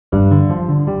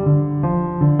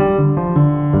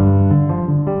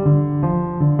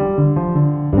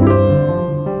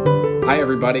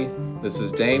everybody, this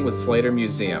is Dane with Slater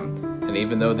Museum, and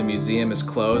even though the museum is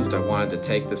closed, I wanted to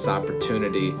take this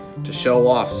opportunity to show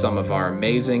off some of our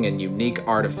amazing and unique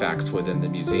artifacts within the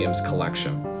museum's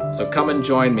collection. So come and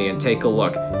join me and take a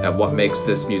look at what makes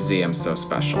this museum so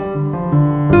special.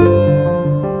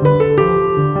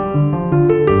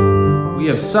 We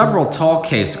have several tall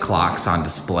case clocks on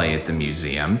display at the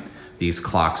museum. These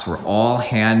clocks were all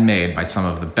handmade by some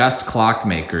of the best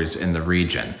clockmakers in the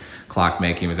region.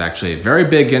 Clockmaking was actually a very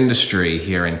big industry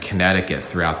here in Connecticut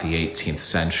throughout the 18th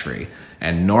century.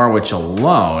 And Norwich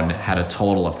alone had a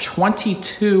total of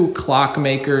 22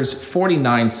 clockmakers,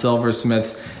 49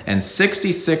 silversmiths, and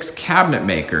 66 cabinet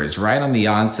makers right on the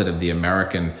onset of the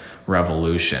American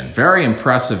Revolution. Very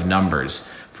impressive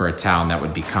numbers for a town that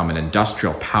would become an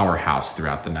industrial powerhouse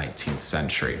throughout the 19th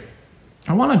century.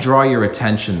 I want to draw your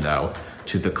attention, though,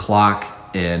 to the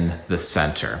clock in the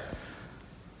center.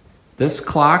 This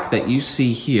clock that you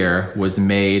see here was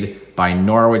made by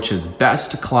Norwich's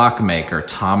best clockmaker,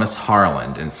 Thomas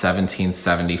Harland, in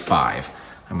 1775.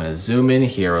 I'm going to zoom in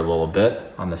here a little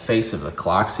bit on the face of the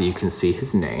clock so you can see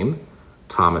his name,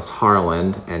 Thomas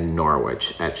Harland, and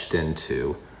Norwich etched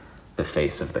into the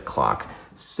face of the clock.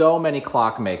 So many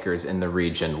clockmakers in the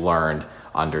region learned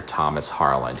under Thomas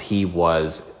Harland. He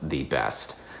was the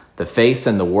best. The face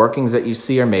and the workings that you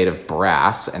see are made of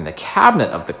brass, and the cabinet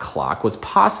of the clock was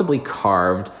possibly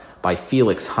carved by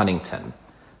Felix Huntington.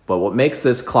 But what makes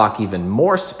this clock even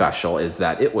more special is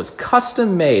that it was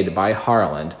custom made by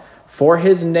Harland for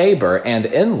his neighbor and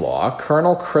in-law,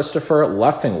 Colonel Christopher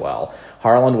Leffingwell.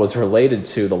 Harland was related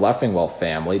to the Leffingwell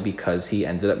family because he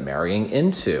ended up marrying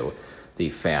into the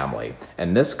family.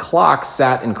 And this clock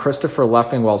sat in Christopher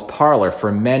Leffingwell's parlor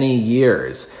for many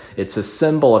years. It's a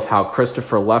symbol of how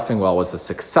Christopher Leffingwell was a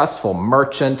successful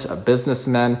merchant, a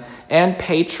businessman, and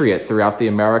patriot throughout the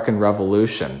American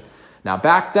Revolution. Now,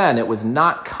 back then, it was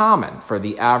not common for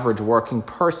the average working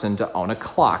person to own a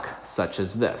clock such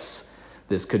as this.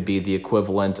 This could be the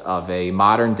equivalent of a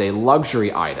modern-day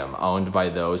luxury item owned by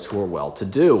those who were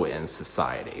well-to-do in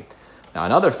society. Now,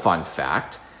 another fun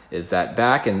fact is that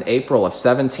back in April of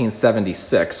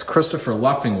 1776, Christopher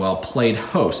Leffingwell played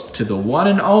host to the one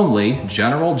and only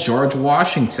General George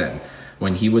Washington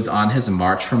when he was on his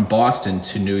march from Boston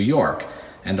to New York.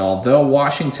 And although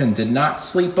Washington did not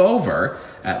sleep over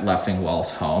at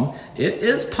Leffingwell's home, it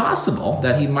is possible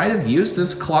that he might have used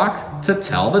this clock to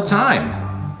tell the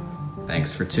time.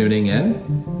 Thanks for tuning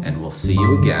in, and we'll see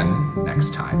you again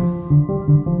next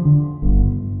time.